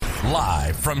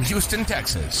Live from Houston,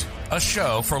 Texas, a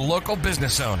show for local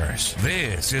business owners.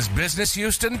 This is Business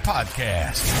Houston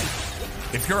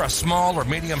Podcast. If you're a small or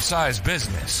medium-sized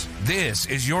business, this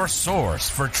is your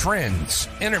source for trends,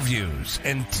 interviews,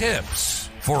 and tips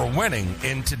for winning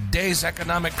in today's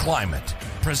economic climate.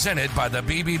 Presented by the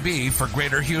BBB for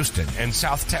Greater Houston and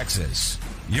South Texas.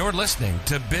 You're listening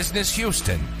to Business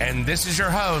Houston, and this is your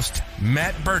host,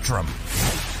 Matt Bertram.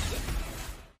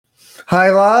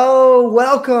 Hello,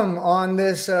 welcome on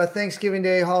this Thanksgiving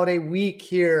Day holiday week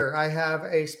here. I have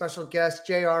a special guest,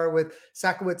 JR with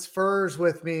Sakowitz Furs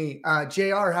with me.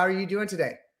 JR, how are you doing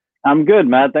today? I'm good,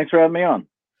 Matt. Thanks for having me on.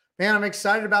 Man, I'm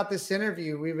excited about this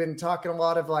interview. We've been talking a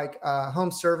lot of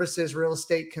home services, real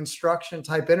estate, construction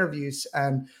type interviews.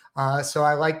 And so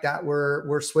I like that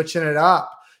we're switching it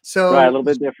up. So right, a little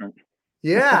bit different.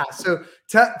 Yeah. So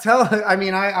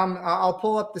I'll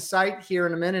pull up the site here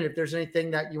in a minute if there's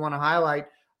anything that you want to highlight.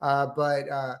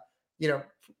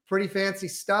 Pretty fancy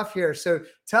stuff here. So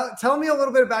tell me a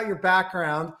little bit about your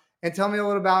background and tell me a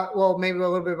little about, maybe a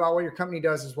little bit about what your company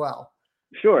does as well.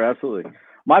 Sure. Absolutely.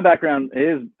 My background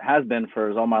has been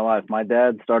furs all my life. My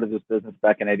dad started this business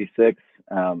back in '86.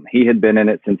 He had been in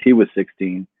it since he was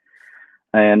 16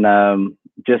 and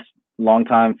just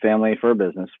longtime family fur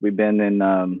business. We've been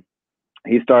in,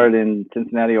 he started in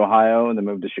Cincinnati, Ohio, and then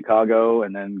moved to Chicago,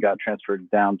 and then got transferred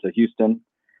down to Houston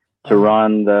to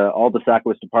run all the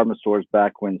Sakowitz department stores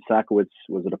back when Sakowitz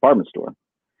was a department store.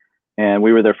 And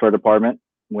we were their fur department.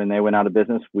 When they went out of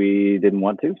business, we didn't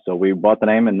want to, so we bought the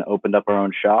name and opened up our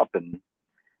own shop and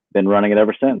been running it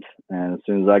ever since. And as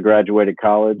soon as I graduated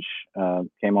college,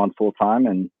 came on full time,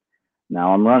 and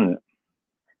now I'm running it.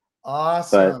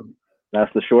 Awesome. But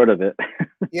that's the short of it.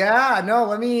 Yeah, no,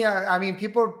 let me,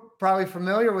 people are probably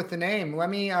familiar with the name. Let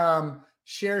me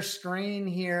share screen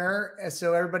here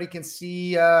so everybody can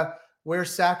see where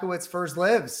Sakowitz Furs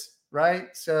lives, right?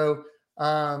 So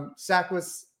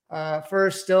Sakowitz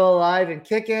Furs still alive and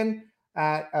kicking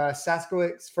at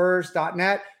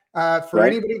sakowitzfurs.net. For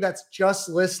anybody that's just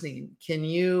listening, can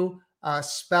you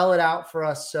spell it out for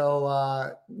us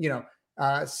so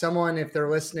someone, if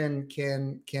they're listening,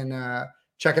 can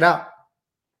check it out?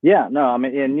 Yeah, no,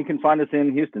 and you can find us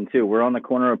in Houston too. We're on the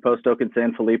corner of Post Oak and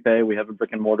San Felipe. We have a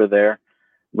brick and mortar there,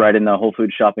 right in the Whole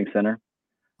Foods shopping center.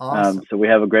 Awesome. So we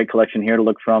have a great collection here to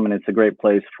look from, and it's a great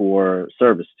place for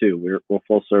service too. We're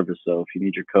full service, so if you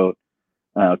need your coat,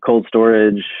 cold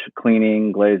storage,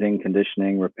 cleaning, glazing,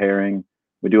 conditioning, repairing.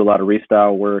 We do a lot of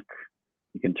restyle work.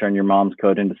 You can turn your mom's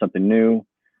coat into something new,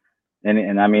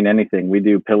 and I mean anything. We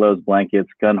do pillows, blankets,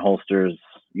 gun holsters,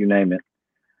 you name it.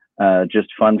 Just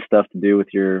fun stuff to do with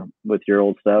your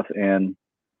old stuff. And,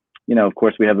 of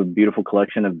course, we have a beautiful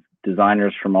collection of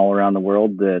designers from all around the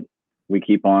world that we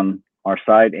keep on our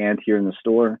site and here in the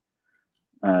store.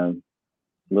 A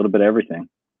little bit of everything.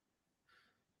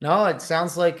 No, it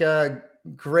sounds like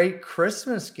great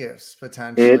Christmas gifts,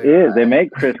 potentially. It is. Right? They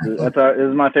make Christmas. This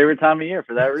is my favorite time of year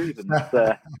for that reason. It's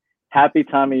a happy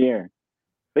time of year.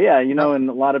 But yeah, and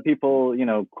a lot of people,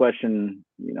 question,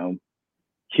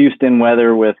 Houston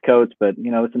weather with coats, but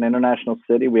it's an international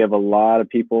city. We have a lot of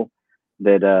people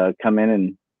that come in,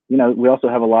 and we also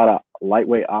have a lot of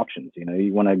lightweight options.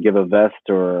 You want to give a vest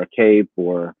or a cape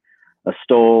or a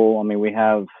stole. We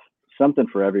have something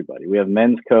for everybody. We have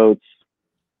men's coats,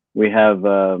 we have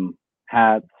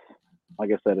hats,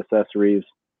 like I said, accessories,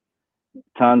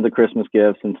 tons of Christmas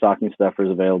gifts and stocking stuffers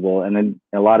available, and then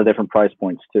a lot of different price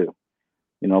points too.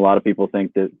 A lot of people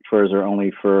think that furs are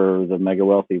only for the mega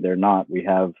wealthy. They're not. We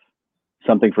have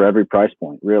something for every price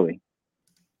point, really.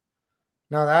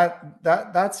 No,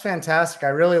 that's fantastic. I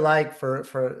really like for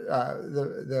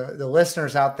the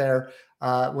listeners out there,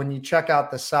 when you check out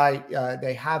the site,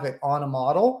 they have it on a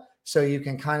model, so you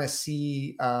can kind of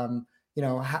see, how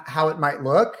it might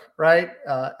look, right,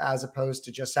 as opposed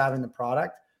to just having the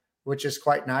product, which is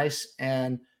quite nice,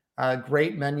 and a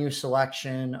great menu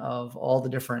selection of all the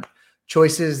different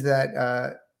choices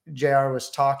that JR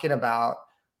was talking about.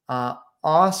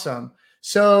 Awesome.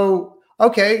 So,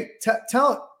 okay,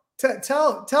 tell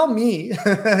me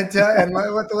and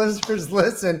let the listeners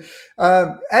listen.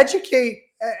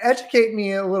 Educate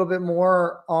me a little bit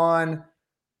more on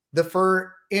the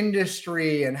fur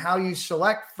industry and how you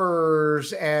select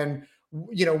furs, and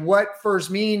what furs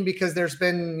mean, because there's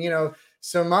been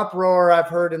some uproar I've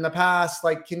heard in the past.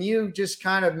 Can you just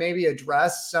kind of maybe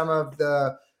address some of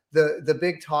the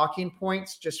big talking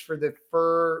points just for the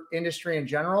fur industry in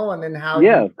general, and then how you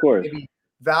of course maybe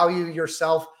value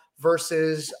yourself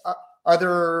versus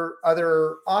other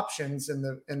options in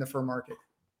the fur market?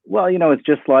 Well, it's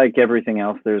just like everything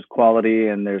else. There's quality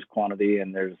and there's quantity,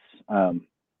 and there's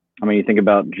I mean, you think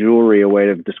about jewelry, a way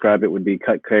to describe it would be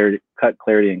cut clarity,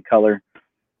 and color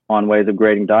on ways of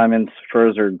grading diamonds.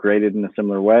 Furs are graded in a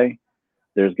similar way.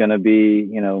 There's going to be,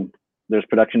 there's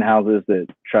production houses that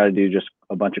try to do just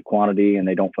a bunch of quantity and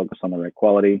they don't focus on the right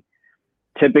quality.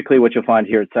 Typically what you'll find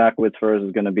here at Sakowitz Furs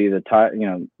is going to be it's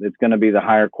going to be the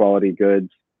higher quality goods,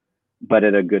 but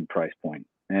at a good price point.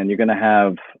 And you're going to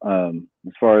have,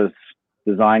 as far as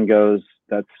design goes,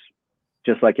 that's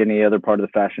just like any other part of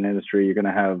the fashion industry. You're going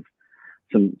to have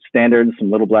some standards, some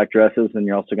little black dresses, and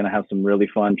you're also going to have some really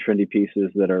fun, trendy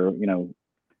pieces that are,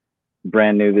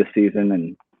 brand new this season.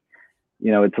 And,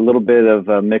 it's a little bit of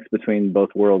a mix between both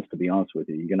worlds, to be honest with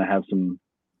you. You're going to have some,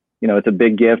 it's a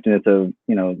big gift and it's a,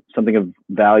 something of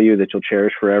value that you'll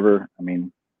cherish forever. I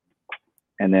mean,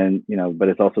 and then, but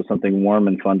it's also something warm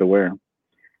and fun to wear.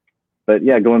 But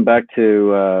yeah, going back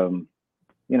to,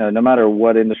 no matter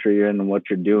what industry you're in and what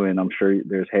you're doing, I'm sure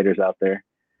there's haters out there.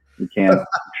 You can't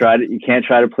try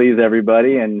to please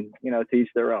everybody, and to each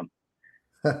their own.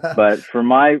 But for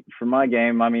my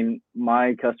game, I mean,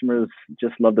 my customers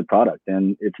just love the product,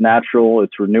 and it's natural,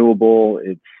 it's renewable,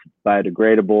 it's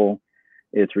biodegradable,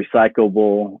 it's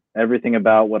recyclable. Everything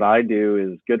about what I do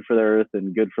is good for the earth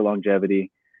and good for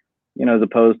longevity, as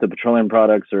opposed to petroleum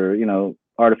products or,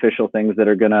 artificial things that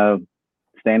are going to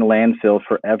stay in a landfill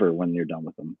forever when you're done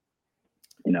with them.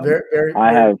 And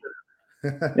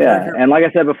like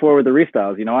I said before with the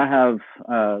restyles, I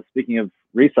have, speaking of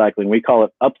recycling, we call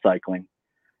it upcycling.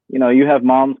 You have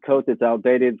mom's coat that's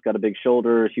outdated, it's got a big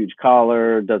shoulder, huge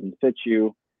collar, doesn't fit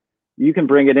you. You can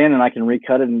bring it in and I can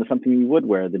recut it into something you would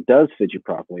wear that does fit you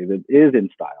properly, that is in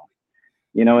style.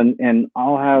 And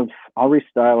I'll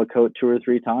restyle a coat 2 or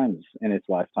 3 times in its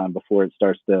lifetime before it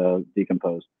starts to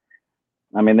decompose.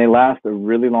 I mean, they last a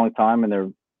really long time and they're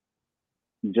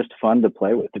just fun to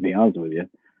play with, to be honest with you.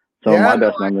 So my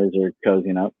best memories are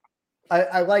cozying up.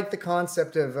 I like the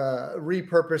concept of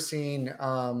repurposing,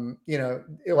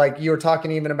 like you were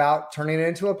talking even about turning it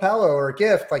into a pillow or a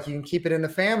gift, like you can keep it in the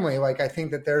family. Like, I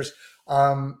think that there's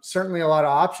certainly a lot of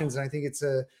options. And I think it's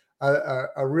a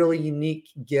really unique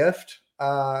gift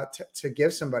to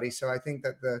give somebody. So I think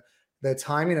that the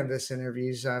timing of this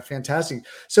interview is fantastic.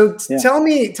 So tell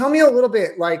me a little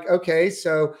bit, like, okay,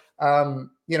 so,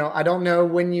 I don't know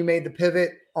when you made the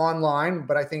pivot online,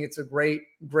 but I think it's a great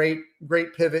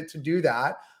pivot to do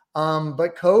that.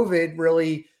 But COVID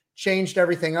really changed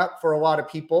everything up for a lot of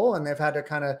people, and they've had to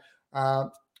kind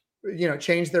of,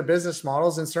 change their business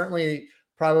models. And certainly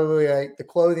probably like the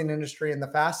clothing industry and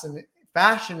the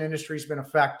fashion industry has been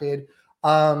affected.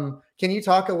 Can you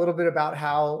talk a little bit about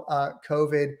how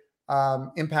COVID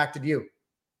impacted you?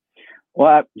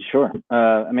 Well, sure.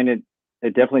 I mean,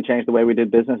 it definitely changed the way we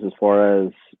did business as far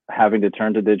as having to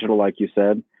turn to digital, like you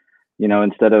said.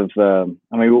 Instead of,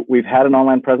 we've had an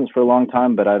online presence for a long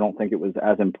time, but I don't think it was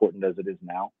as important as it is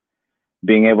now.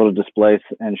 Being able to display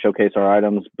and showcase our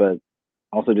items, but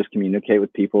also just communicate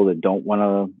with people that don't want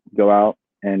to go out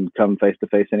and come face to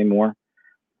face anymore.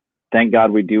 Thank God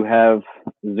we do have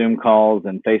Zoom calls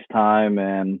and FaceTime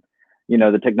and,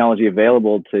 the technology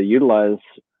available to utilize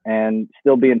and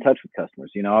still be in touch with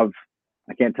customers.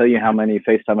 I can't tell you how many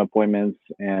FaceTime appointments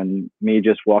and me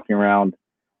just walking around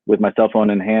with my cell phone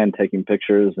in hand, taking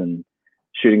pictures and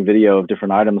shooting video of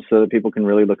different items so that people can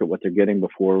really look at what they're getting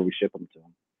before we ship them to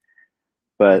them.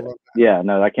 But yeah,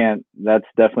 no, that's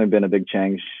definitely been a big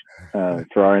change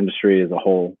for our industry as a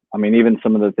whole. I mean, even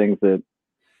some of the things that,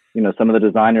 some of the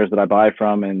designers that I buy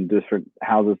from and different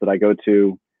houses that I go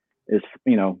to is,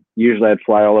 usually I'd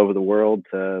fly all over the world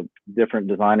to different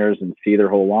designers and see their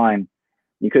whole line.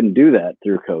 You couldn't do that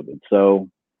through COVID. So,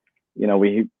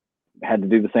 we had to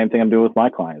do the same thing I'm doing with my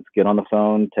clients, get on the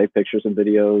phone, take pictures and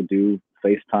video, do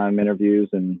FaceTime interviews.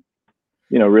 And,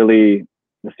 really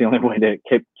that's the only way to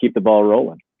keep the ball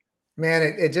rolling. Man,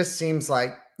 it just seems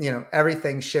like,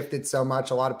 everything shifted so much.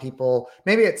 A lot of people,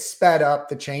 maybe it sped up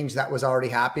the change that was already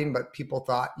happening, but people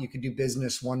thought you could do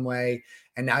business one way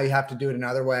and now you have to do it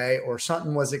another way, or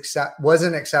something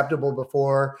wasn't acceptable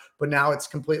before, but now it's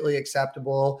completely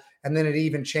acceptable. And then it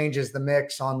even changes the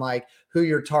mix on like who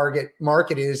your target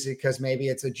market is, because maybe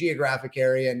it's a geographic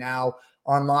area. Now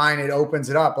online, it opens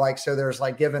it up. Like, so there's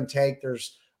like give and take,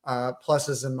 there's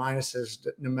pluses and minuses,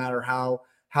 no matter how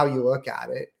you look at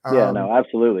it. Yeah, no,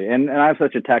 absolutely. And I have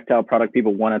such a tactile product.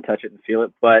 People want to touch it and feel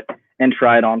it, and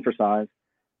try it on for size.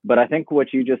 But I think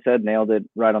what you just said nailed it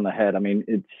right on the head. I mean,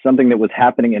 it's something that was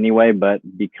happening anyway, but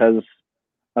because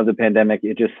of the pandemic,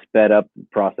 it just sped up the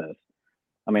process.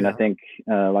 I mean, I think,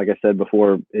 like I said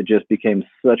before, it just became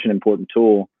such an important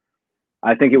tool.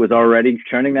 I think it was already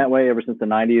churning that way ever since the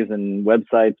 90s and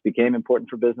websites became important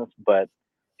for business, but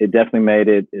it definitely made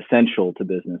it essential to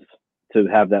business to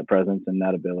have that presence and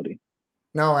that ability.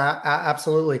 No,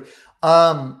 absolutely.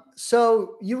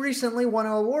 So you recently won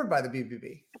an award by the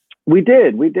BBB. We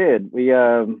did. We,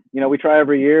 we try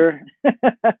every year,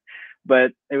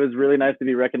 but it was really nice to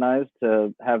be recognized,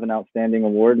 to have an outstanding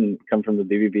award and come from the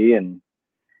BBB. And,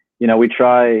 we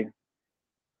try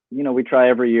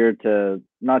every year to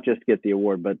not just get the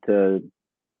award, but to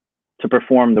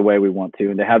perform the way we want to,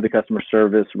 and to have the customer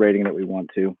service rating that we want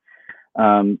to,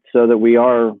 so that we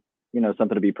are,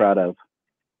 something to be proud of.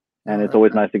 And it's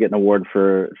always nice to get an award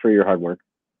for your hard work.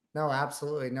 No,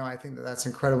 absolutely. No, I think that's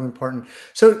incredibly important.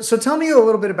 So tell me a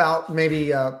little bit about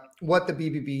maybe what the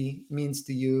BBB means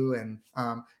to you, and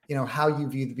how you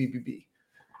view the BBB.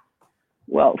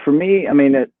 Well, for me,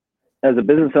 as a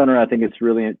business owner, I think it's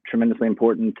really tremendously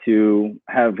important to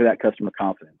have that customer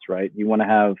confidence, right? You want to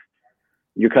have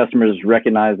your customers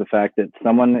recognize the fact that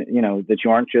someone, that you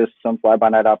aren't just some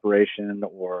fly-by-night operation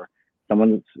or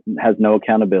someone that has no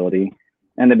accountability.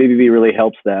 And the BBB really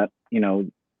helps that,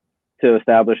 to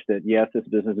establish that, yes, this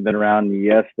business has been around.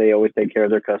 Yes, they always take care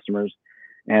of their customers,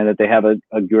 and that they have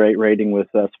a great rating with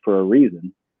us for a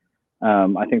reason.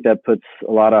 I think that puts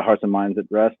a lot of hearts and minds at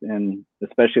rest. And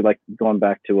especially, like, going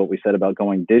back to what we said about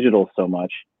going digital so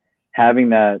much, having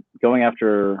that, going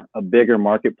after a bigger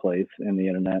marketplace in the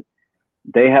internet,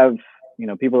 they have,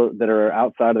 people that are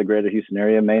outside of the greater Houston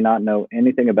area may not know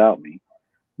anything about me,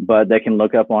 but they can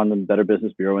look up on the Better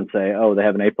Business Bureau and say, oh, they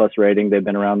have an A+ rating. They've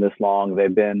been around this long.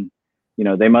 They've been,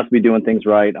 they must be doing things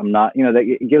right. I'm not,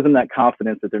 it gives them that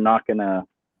confidence that they're not going to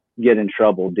get in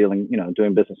trouble doing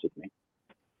business with me.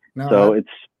 No, so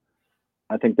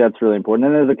I think that's really important.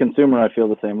 And as a consumer, I feel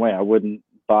the same way. I wouldn't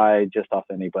buy just off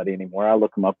anybody anymore. I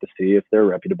look them up to see if they're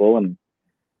reputable and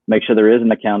make sure there is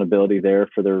an accountability there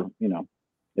for their,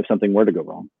 if something were to go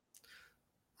wrong.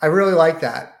 I really like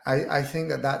that. I think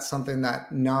that that's something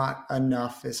that not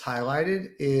enough is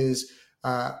highlighted is,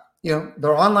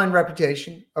 their online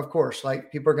reputation, of course,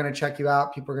 like, people are going to check you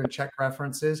out, people are going to check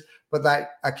references, but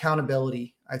that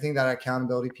accountability, I think that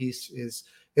accountability piece is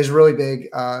really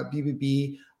big.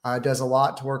 BBB does a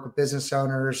lot to work with business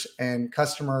owners and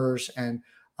customers and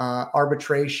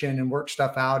arbitration and work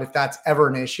stuff out. If that's ever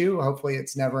an issue, hopefully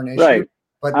it's never an issue. Right.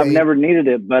 But I've never needed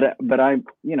it, but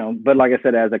like I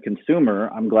said, as a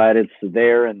consumer, I'm glad it's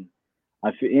there, and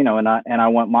I feel, and I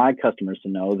want my customers to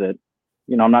know that,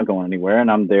 I'm not going anywhere, and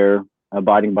I'm there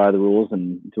abiding by the rules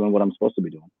and doing what I'm supposed to be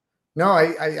doing. No,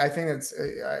 I think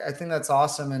that's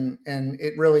awesome. And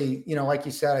it really, like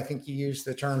you said, I think you used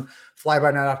the term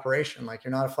fly-by-night operation. Like,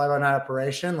 you're not a fly-by-night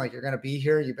operation. Like, you're going to be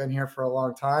here. You've been here for a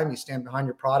long time. You stand behind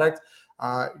your product.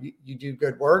 You do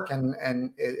good work,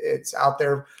 and it's out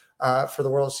there for the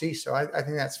world to see. So I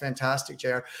think that's fantastic,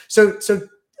 JR. So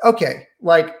okay,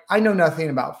 like, I know nothing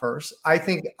about First. I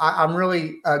think I'm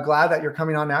really glad that you're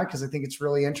coming on now, because I think it's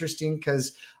really interesting,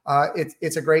 because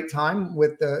it's a great time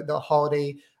with the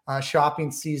holiday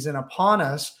shopping season upon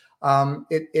us.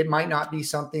 It might not be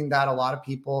something that a lot of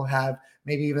people have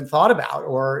maybe even thought about,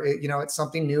 or it's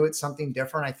something new, it's something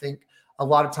different. I think a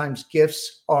lot of times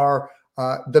gifts are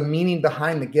the meaning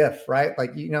behind the gift, right?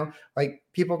 Like, like,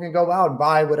 people can go out and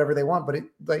buy whatever they want, but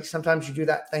like, sometimes you do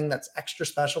that thing that's extra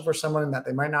special for someone and that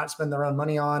they might not spend their own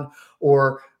money on,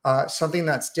 or something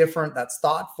that's different, that's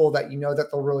thoughtful, that that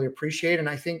they'll really appreciate. And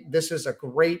I think this is a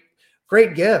great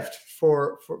gift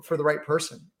for the right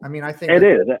person. I think it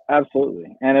is,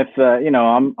 absolutely. And if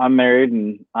I'm married,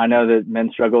 and I know that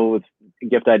men struggle with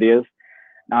gift ideas,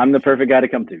 I'm the perfect guy to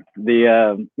come to.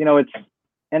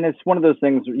 It's one of those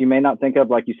things you may not think of,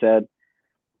 like you said,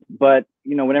 but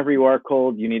whenever you are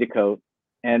cold, you need a coat.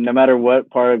 And no matter what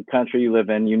part of the country you live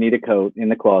in, you need a coat in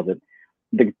the closet.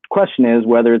 The question is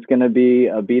whether it's going to be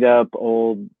a beat up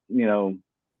old,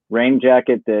 rain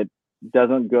jacket that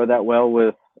doesn't go that well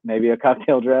with maybe a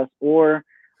cocktail dress, or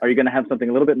are you going to have something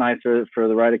a little bit nicer for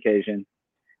the right occasion?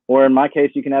 Or in my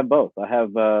case, you can have both. I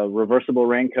have reversible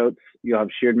raincoats. You have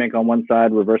sheared mink on one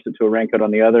side, reverse it to a raincoat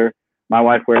on the other. My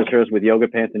wife wears hers with yoga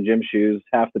pants and gym shoes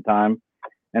half the time,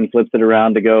 and flips it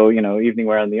around to go, evening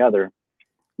wear on the other.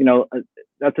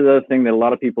 That's another thing that a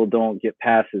lot of people don't get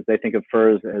past, is they think of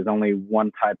furs as only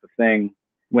one type of thing,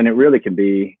 when it really can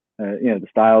be, the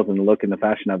styles and the look and the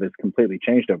fashion of it has completely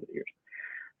changed over the years.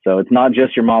 So it's not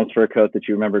just your mom's fur coat that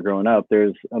you remember growing up.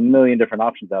 There's a million different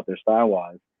options out there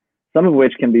style-wise, some of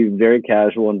which can be very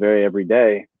casual and very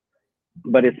everyday,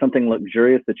 but it's something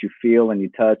luxurious that you feel and you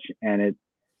touch, and it,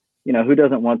 who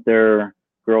doesn't want their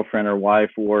girlfriend or wife,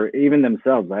 or even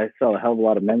themselves? I sell a hell of a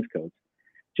lot of men's coats,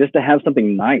 just to have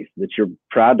something nice that you're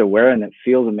proud to wear and that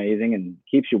feels amazing and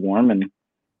keeps you warm, and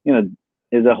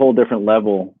is a whole different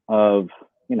level of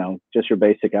just your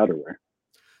basic outerwear.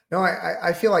 No,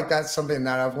 I feel like that's something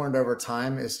that I've learned over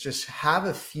time is just have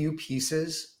a few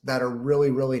pieces that are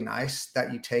really, really nice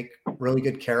that you take really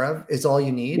good care of is all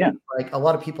you need. Yeah. Like a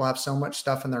lot of people have so much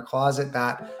stuff in their closet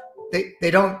that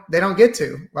they don't get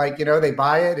to, like, they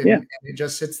buy it and it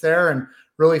just sits there, and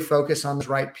really focus on the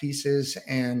right pieces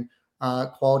and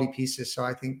quality pieces. So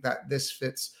I think that this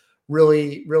fits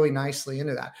really, really nicely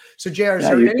into that. So JR, is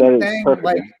there anything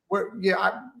like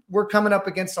we're coming up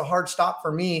against a hard stop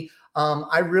for me.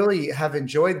 I really have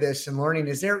enjoyed this and learning.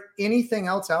 Is there anything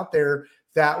else out there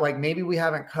that like maybe we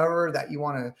haven't covered that you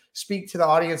want to speak to the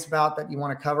audience about, that you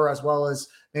want to cover, as well as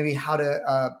maybe how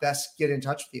to best get in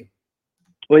touch with you?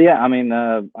 Well, yeah, I mean,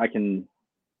 I can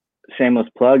shameless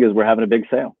plug is we're having a big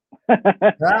sale.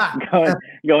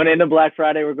 Going into Black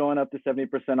Friday, we're going up to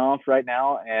 70% off right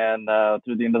now, and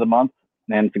through the end of the month.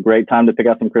 And it's a great time to pick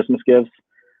out some Christmas gifts.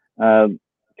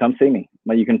 Come see me.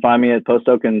 You can find me at Post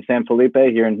Oak in San Felipe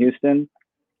here in Houston,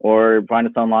 or find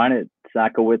us online at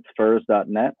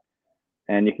sakowitzfurs.net.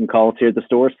 And you can call us here at the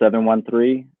store,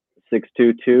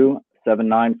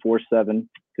 713-622-7947.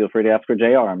 Feel free to ask for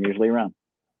JR. I'm usually around.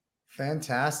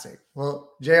 Fantastic.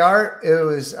 Well, JR, it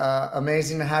was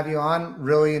amazing to have you on.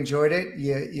 Really enjoyed it.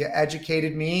 You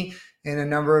educated me in a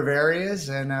number of areas,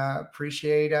 and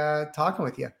appreciate talking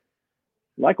with you.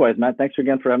 Likewise, Matt. Thanks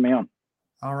again for having me on.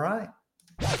 All right.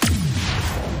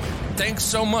 Thanks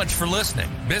so much for listening.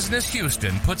 Business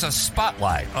Houston puts a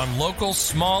spotlight on local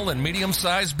small and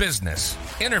medium-sized business,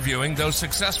 interviewing those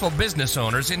successful business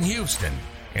owners in Houston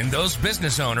and those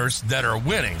business owners that are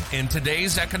winning in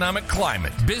today's economic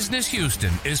climate. Business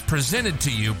Houston is presented to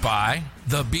you by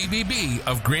the BBB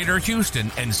of Greater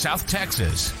Houston and South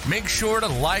Texas. Make sure to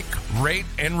like, rate,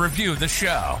 and review the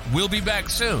show. We'll be back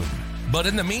soon. But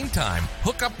in the meantime,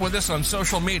 hook up with us on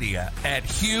social media at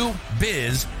Hugh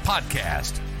Biz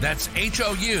Podcast. That's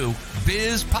HOU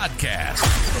Biz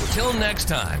Podcast. Till next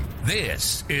time,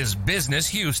 this is Business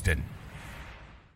Houston.